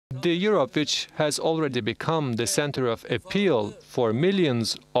The Europe, which has already become the center of appeal for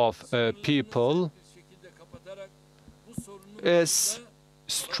millions of people, is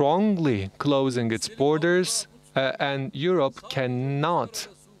strongly closing its borders, and Europe cannot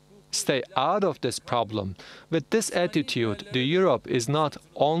stay out of this problem. With this attitude, the Europe is not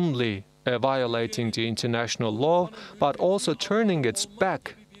only violating the international law, but also turning its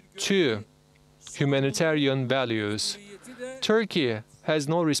back to humanitarian values. Turkey has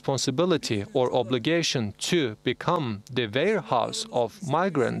no responsibility or obligation to become the warehouse of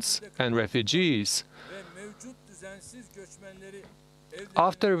migrants and refugees.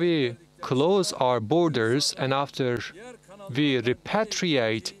 After we close our borders and after we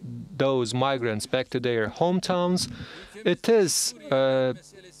repatriate those migrants back to their hometowns, it is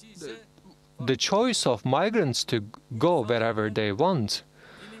the choice of migrants to go wherever they want.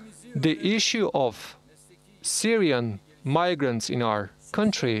 The issue of Syrian migrants in our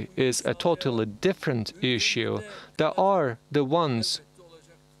country is a totally different issue. There are the ones,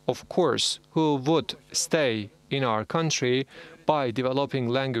 of course, who would stay in our country by developing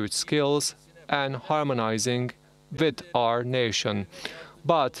language skills and harmonizing with our nation.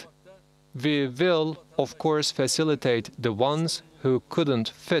 But we will, of course, facilitate the ones who couldn't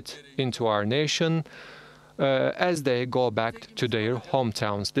fit into our nation as they go back to their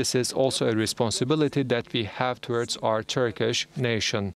hometowns. This is also a responsibility that we have towards our Turkish nation.